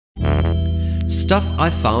Stuff I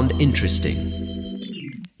found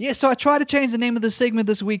interesting. Yeah, so I tried to change the name of the segment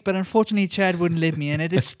this week, but unfortunately Chad wouldn't let me in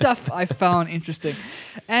it. It's stuff I found interesting.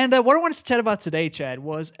 And what I wanted to chat about today, Chad,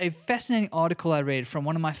 was a fascinating article I read from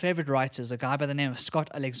one of my favorite writers, a guy by the name of Scott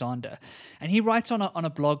Alexander. And he writes on a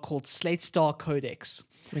blog called Slate Star Codex.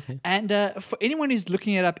 Okay. And for anyone who's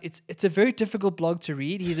looking it up, it's a very difficult blog to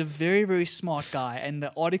read. He's a very, very smart guy, and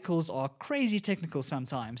the articles are crazy technical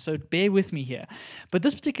sometimes, so bear with me here. But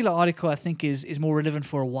this particular article, I think, is more relevant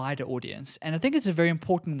for a wider audience, and I think it's a very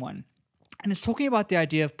important one. And it's talking about the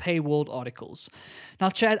idea of paywalled articles. Now,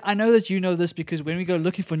 Chad, I know that you know this because when we go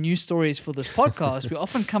looking for news stories for this podcast, we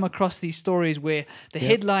often come across these stories where the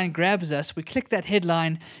headline grabs us, we click that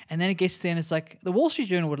headline, and then it gets there and it's like, the Wall Street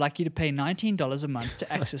Journal would like you to pay $19 a month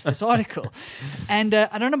to access this article. And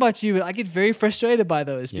I don't know about you, but I get very frustrated by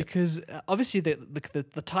those because obviously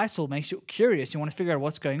the title makes you curious. You want to figure out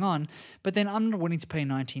what's going on, but then I'm not willing to pay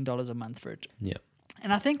 $19 a month for it. Yeah.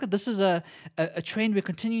 And I think that this is a trend we're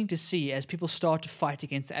continuing to see as people start to fight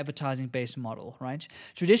against the advertising-based model, right?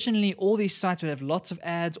 Traditionally, all these sites would have lots of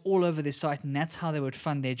ads all over their site, and that's how they would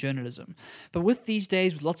fund their journalism. But with these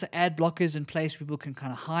days, with lots of ad blockers in place, people can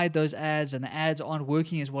kind of hide those ads, and the ads aren't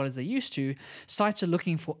working as well as they used to. Sites are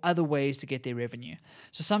looking for other ways to get their revenue.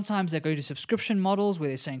 So sometimes they go to subscription models where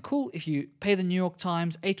they're saying, cool, if you pay the New York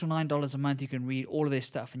Times $8 or $9 a month, you can read all of their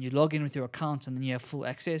stuff, and you log in with your account, and then you have full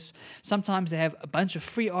access. Sometimes they have a bunch of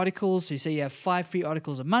free articles, so you say you have 5 free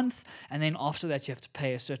articles a month, and then after that you have to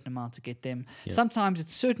pay a certain amount to get them. Sometimes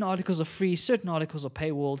it's certain articles are free, certain articles are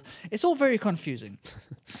paywalled. It's all very confusing.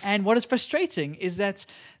 And what is frustrating is that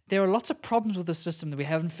there are lots of problems with the system that we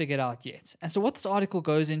haven't figured out yet. And so what this article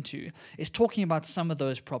goes into is talking about some of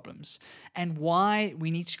those problems and why we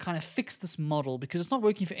need to kind of fix this model because it's not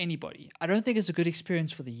working for anybody. I don't think it's a good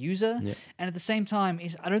experience for the user, and at the same time,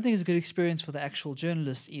 I don't think it's a good experience for the actual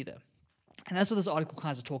journalist either. And that's what this article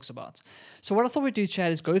kind of talks about. So what I thought we'd do,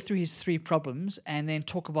 Chad, is go through his 3 problems and then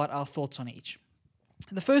talk about our thoughts on each.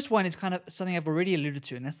 The first one is kind of something I've already alluded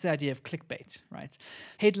to, and that's the idea of clickbait, right?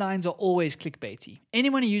 Headlines are always clickbaity.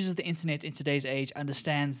 Anyone who uses the internet in today's age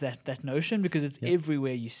understands that notion because it's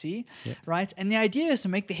everywhere you see, right? And the idea is to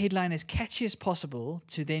make the headline as catchy as possible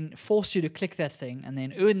to then force you to click that thing and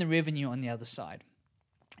then earn the revenue on the other side.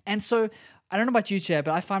 And so I don't know about you, Chad,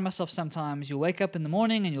 but I find myself sometimes you'll wake up in the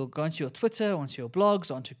morning and you'll go onto your Twitter, onto your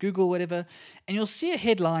blogs, onto Google, whatever, and you'll see a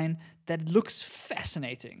headline that looks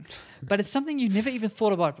fascinating, but it's something you never even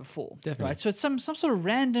thought about before, right? So it's some sort of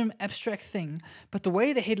random abstract thing, but the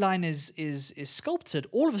way the headline is sculpted,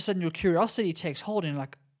 all of a sudden your curiosity takes hold and you're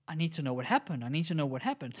like, I need to know what happened. I need to know what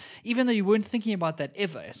happened. Even though you weren't thinking about that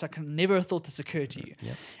ever. It's like I never thought this occurred to you.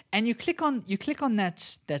 And you click on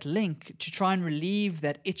that link to try and relieve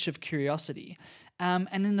that itch of curiosity. And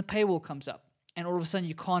then the paywall comes up. And all of a sudden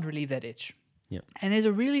you can't relieve that itch. And there's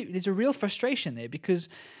a real frustration there because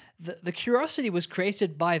the curiosity was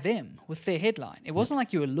created by them with their headline. It wasn't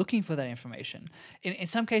like you were looking for that information. In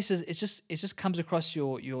some cases, it just comes across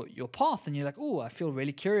your path, and you're like, oh, I feel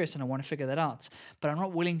really curious and I want to figure that out, but I'm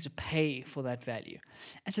not willing to pay for that value.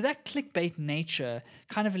 And so that clickbait nature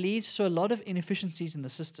kind of leads to a lot of inefficiencies in the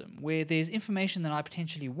system, where there's information that I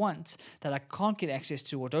potentially want that I can't get access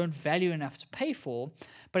to or don't value enough to pay for,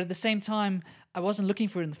 but at the same time, I wasn't looking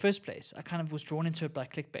for it in the first place. I kind of was drawn into it by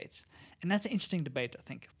clickbait. And that's an interesting debate, I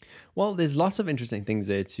think. Well, there's lots of interesting things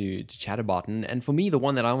there to chat about. And for me, the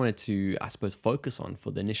one that I wanted to, I suppose, focus on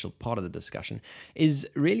for the initial part of the discussion is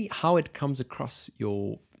really how it comes across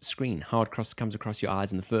your screen, how it comes across your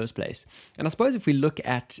eyes in the first place. And I suppose if we look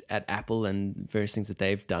at Apple and various things that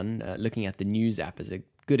they've done, looking at the News app as a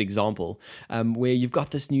good example, where you've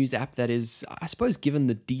got this News app that is, I suppose, given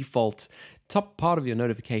the default top part of your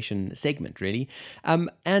notification segment, really.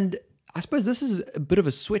 And I suppose this is a bit of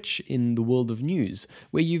a switch in the world of news,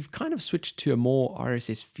 where you've kind of switched to a more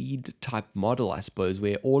RSS feed type model, I suppose,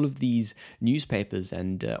 where all of these newspapers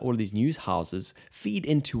and all of these news houses feed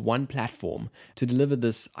into one platform to deliver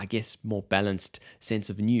this, I guess, more balanced sense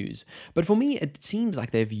of news. But for me, it seems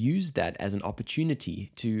like they've used that as an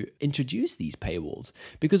opportunity to introduce these paywalls,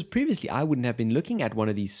 because previously I wouldn't have been looking at one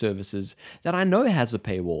of these services that I know has a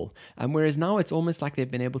paywall, whereas now it's almost like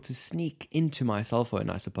they've been able to sneak into my cell phone,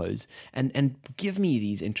 I suppose, and give me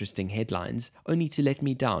these interesting headlines only to let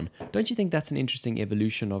me down. Don't you think that's an interesting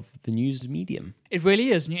evolution of the news medium? It really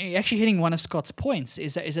is. And you're actually hitting one of Scott's points,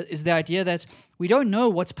 is the idea that we don't know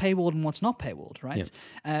what's paywalled and what's not paywalled, right?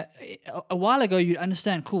 A while ago, you'd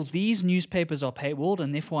understand, cool, these newspapers are paywalled,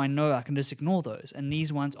 and therefore I know I can just ignore those, and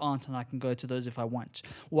these ones aren't, and I can go to those if I want.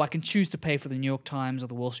 Or I can choose to pay for the New York Times or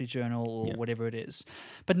the Wall Street Journal or whatever it is.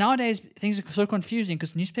 But nowadays, things are so confusing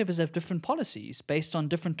because newspapers have different policies based on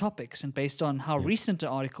different topics. topics and based on how recent an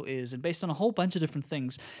article is and based on a whole bunch of different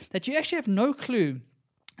things that you actually have no clue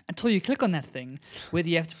until you click on that thing whether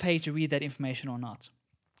you have to pay to read that information or not.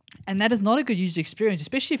 And that is not a good user experience,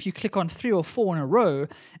 especially if you click on 3 or 4 in a row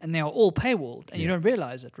and they are all paywalled and you don't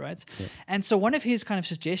realize it, right? And so one of his kind of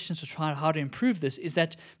suggestions to try how to improve this is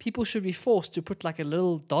that people should be forced to put like a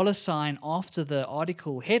little $ after the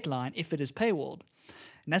article headline if it is paywalled.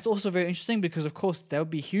 And that's also very interesting because, of course, that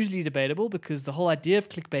would be hugely debatable because the whole idea of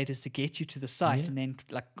clickbait is to get you to the site and then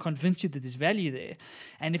like convince you that there's value there.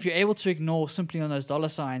 And if you're able to ignore simply on those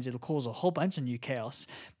 $, it'll cause a whole bunch of new chaos.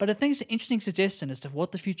 But I think it's an interesting suggestion as to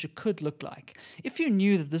what the future could look like. If you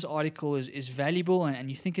knew that this article is valuable and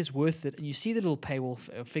you think it's worth it and you see the little paywall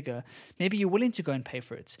figure, maybe you're willing to go and pay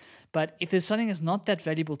for it. But if there's something that's not that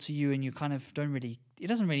valuable to you and you kind of don't really, it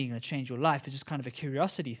doesn't really going to change your life, it's just kind of a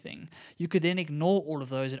curiosity thing, you could then ignore all of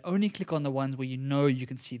those and only click on the ones where you know you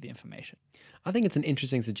can see the information. I think it's an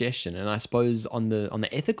interesting suggestion, and I suppose on the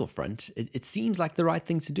ethical front, it seems like the right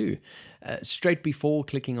thing to do. Straight before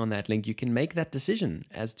clicking on that link, you can make that decision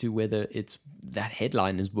as to whether that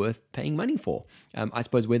headline is worth paying money for. I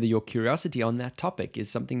suppose whether your curiosity on that topic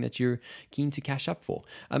is something that you're keen to cash up for.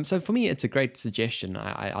 So for me, it's a great suggestion.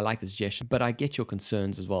 I like the suggestion, but I get your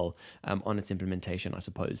concerns as well on its implementation, I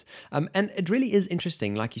suppose. And it really is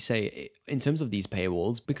interesting, like you say, in terms of these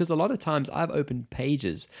paywalls, because a lot of times I've opened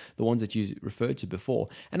pages, the ones that you referred to before,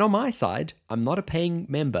 and on my side, I'm not a paying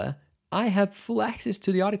member. I have full access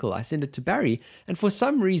to the article. I send it to Barry, and for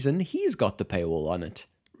some reason, he's got the paywall on it.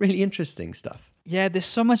 Really interesting stuff. Yeah, there's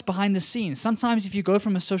so much behind the scenes. Sometimes if you go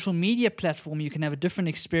from a social media platform, you can have a different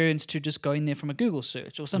experience to just going there from a Google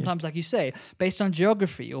search. Or sometimes, like you say, based on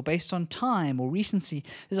geography or based on time or recency,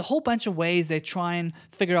 there's a whole bunch of ways they try and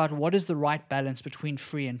figure out what is the right balance between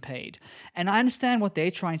free and paid. And I understand what they're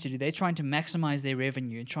trying to do. They're trying to maximize their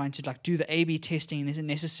revenue and trying to like do the A/B testing is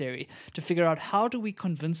necessary to figure out how do we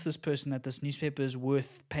convince this person that this newspaper is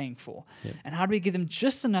worth paying for? And how do we give them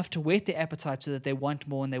just enough to whet their appetite so that they want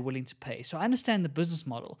more and they're willing to pay? So I understand the business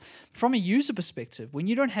model. From a user perspective, when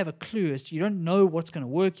you don't have a clue as to, you don't know what's going to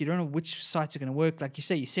work, you don't know which sites are going to work, like you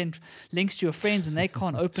say, you send links to your friends and they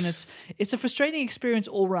can't open it. It's a frustrating experience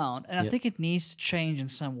all around, and I think it needs to change in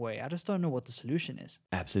some way. I just don't know what the solution is.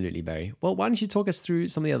 Absolutely, Barry. Well, why don't you talk us through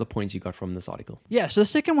some of the other points you got from this article? Yeah, so the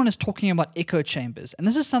second one is talking about echo chambers. And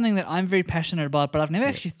this is something that I'm very passionate about, but I've never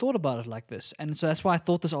actually thought about it like this. And so that's why I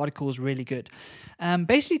thought this article was really good.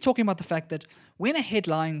 Basically talking about the fact that when a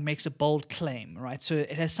headline makes a bold claim, right, so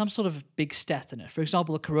it has some sort of big stat in it, for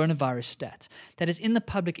example, a coronavirus stat, that is in the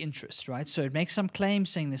public interest, right? So it makes some claim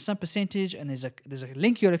saying there's some percentage and there's a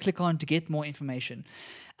link you got to click on to get more information.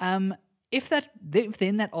 If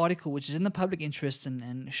then that article, which is in the public interest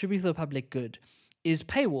and should be for the public good, is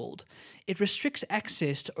paywalled, it restricts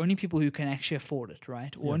access to only people who can actually afford it,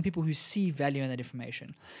 right? Or only people who see value in that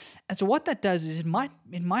information. And so what that does is it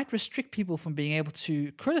might restrict people from being able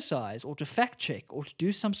to criticize or to fact check or to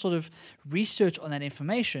do some sort of research on that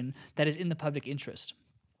information that is in the public interest.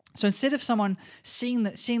 So instead of someone seeing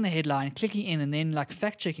the headline, clicking in, and then like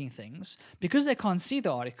fact checking things, because they can't see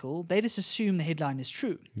the article, they just assume the headline is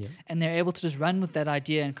true, and they're able to just run with that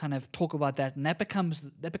idea and kind of talk about that, and that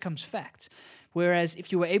becomes fact. Whereas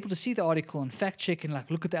if you were able to see the article and fact check and like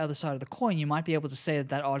look at the other side of the coin, you might be able to say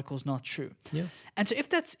that article is not true. And so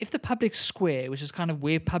if the public square, which is kind of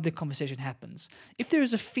where public conversation happens, if there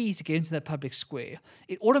is a fee to get into that public square,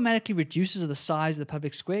 it automatically reduces the size of the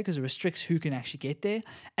public square because it restricts who can actually get there,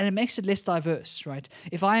 and it makes it less diverse, right?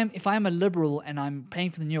 If I am a liberal and I'm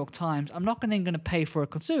paying for the New York Times, I'm not going to pay for a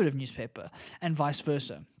conservative newspaper, and vice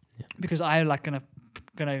versa, because I like going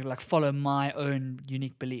to like follow my own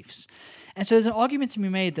unique beliefs. And so there's an argument to be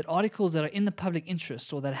made that articles that are in the public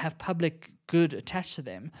interest or that have public good attached to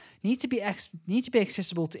them need to be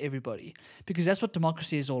accessible to everybody, because that's what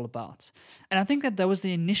democracy is all about. And I think that was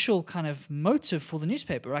the initial kind of motive for the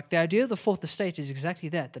newspaper. Like the idea of the fourth estate is exactly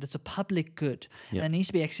that it's a public good, and it needs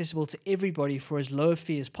to be accessible to everybody for as low a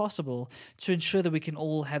fee as possible to ensure that we can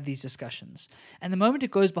all have these discussions. And the moment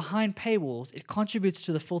it goes behind paywalls, it contributes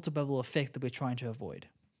to the filter bubble effect that we're trying to avoid.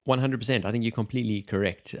 100%. I think you're completely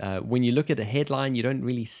correct. When you look at a headline, you don't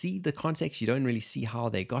really see the context. You don't really see how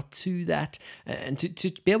they got to that. And to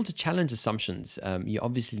be able to challenge assumptions, you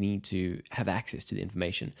obviously need to have access to the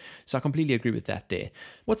information. So I completely agree with that there.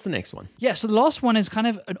 What's the next one? Yeah, so the last one is kind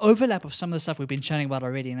of an overlap of some of the stuff we've been chatting about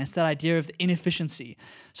already, and it's that idea of the inefficiency.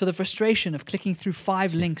 So the frustration of clicking through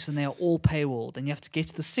 5 links and they are all paywalled, and you have to get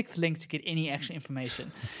to the 6th link to get any actual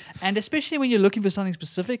information. And especially when you're looking for something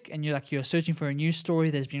specific and you're searching for a news story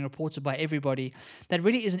that's being reported by everybody, that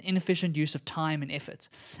really is an inefficient use of time and effort.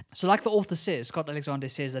 So like the author says, Scott Alexander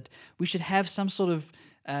says that we should have some sort of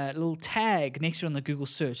little tag next to it on the Google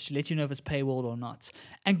search to let you know if it's paywalled or not.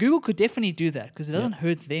 And Google could definitely do that because it doesn't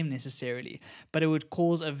hurt them necessarily, but it would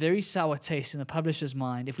cause a very sour taste in the publisher's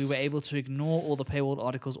mind if we were able to ignore all the paywalled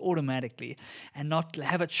articles automatically and not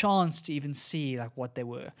have a chance to even see like what they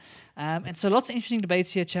were. And so lots of interesting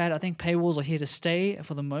debates here, Chad. I think paywalls are here to stay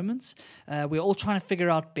for the moment. We're all trying to figure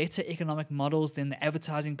out better economic models than the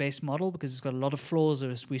advertising-based model because it's got a lot of flaws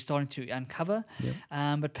as we're starting to uncover.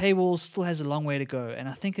 But paywalls still has a long way to go. And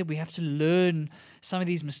I think that we have to learn some of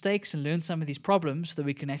these mistakes and learn some of these problems so that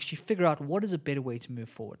we can actually figure out what is a better way to move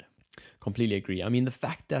forward. Completely agree. I mean, the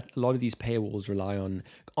fact that a lot of these paywalls rely on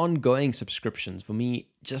ongoing subscriptions, for me,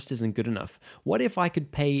 just isn't good enough. What if I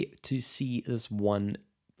could pay to see this one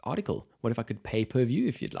article? What if I could pay per view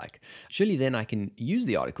if you'd like? Surely then I can use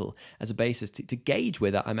the article as a basis to gauge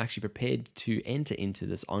whether I'm actually prepared to enter into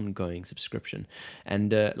this ongoing subscription.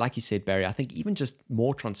 And like you said, Barry, I think even just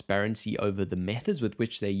more transparency over the methods with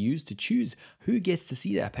which they use to choose who gets to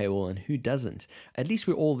see that paywall and who doesn't. At least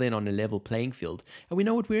we're all then on a level playing field and we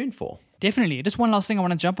know what we're in for. Definitely. Just one last thing I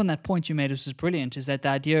want to jump on that point you made, which is brilliant, is that the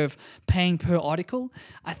idea of paying per article.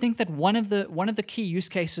 I think that one of the key use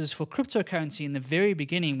cases for cryptocurrency in the very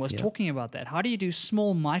beginning was talking about that. How do you do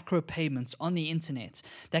small micro payments on the internet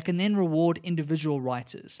that can then reward individual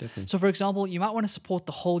writers? Definitely. So, for example, you might want to support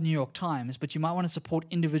the whole New York Times, but you might want to support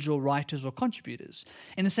individual writers or contributors.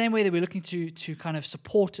 In the same way that we're looking to kind of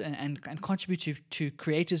support and contribute to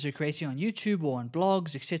creators who are creating on YouTube or on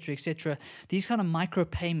blogs, etc., these kind of micro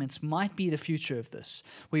payments might be the future of this,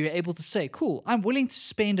 where you're able to say, cool, I'm willing to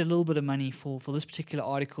spend a little bit of money for this particular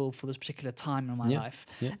article, for this particular time in my life.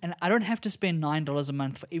 And I don't have to spend $9 a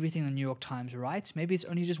month for everything the New York Times writes. Maybe it's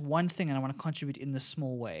only just one thing and I want to contribute in this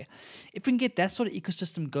small way. If we can get that sort of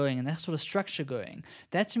ecosystem going and that sort of structure going,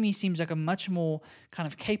 that to me seems like a much more kind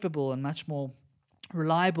of capable and much more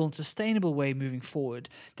reliable and sustainable way moving forward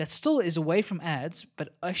that still is away from ads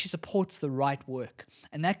but actually supports the right work.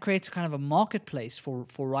 And that creates kind of a marketplace for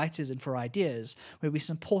writers and for ideas where we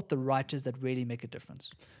support the writers that really make a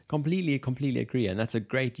difference. Completely agree. And that's a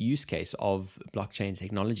great use case of blockchain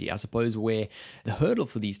technology. I suppose where the hurdle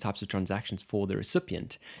for these types of transactions for the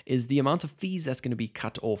recipient is the amount of fees that's going to be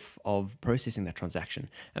cut off of processing that transaction.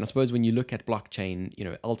 And I suppose when you look at blockchain,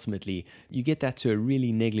 ultimately you get that to a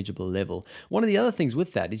really negligible level. One of the other things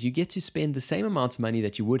with that is you get to spend the same amount of money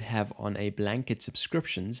that you would have on a blanket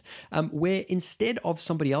subscriptions, where instead of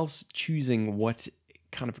somebody else choosing what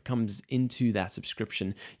kind of comes into that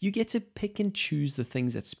subscription, you get to pick and choose the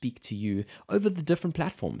things that speak to you over the different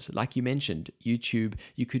platforms. Like you mentioned, YouTube,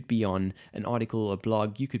 you could be on an article, a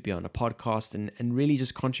blog, you could be on a podcast and really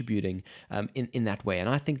just contributing in that way. And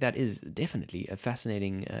I think that is definitely a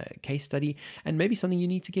fascinating case study and maybe something you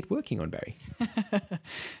need to get working on, Barry.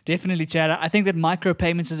 Definitely, Chad. I think that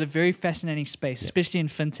micropayments is a very fascinating space, especially in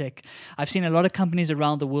fintech. I've seen a lot of companies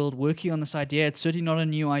around the world working on this idea. It's certainly not a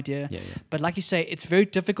new idea, but like you say, it's very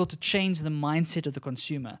difficult to change the mindset of the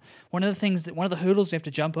consumer. One of the hurdles we have to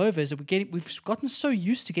jump over is that we've gotten so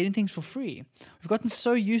used to getting things for free. We've gotten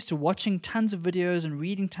so used to watching tons of videos and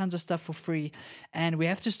reading tons of stuff for free, and we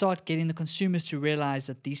have to start getting the consumers to realize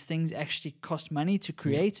that these things actually cost money to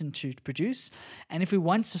create and to produce. And if we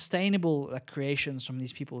want sustainable creations from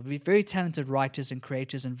these people, very talented writers and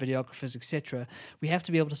creators and videographers, etc., we have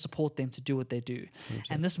to be able to support them to do what they do.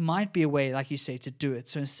 And this might be a way, like you say, to do it.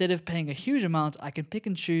 So instead of paying a huge amount, I can pick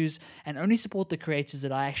and choose and only support the creators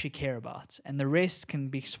that I actually care about, and the rest can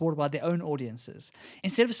be supported by their own audiences.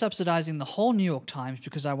 Instead of subsidizing the whole New York Times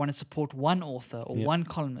because I want to support one author or one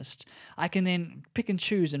columnist, I can then pick and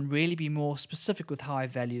choose and really be more specific with how I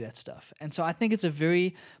value that stuff. And so I think it's a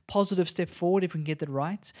very positive step forward if we can get that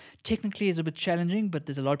right. Technically, it's a bit challenging, but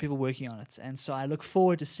there's a lot of people working on it. And so I look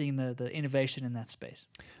forward to seeing the innovation in that space.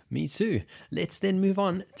 Me too. Let's then move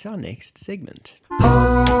on to our next segment.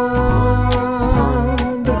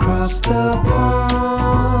 Across the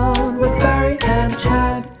pond.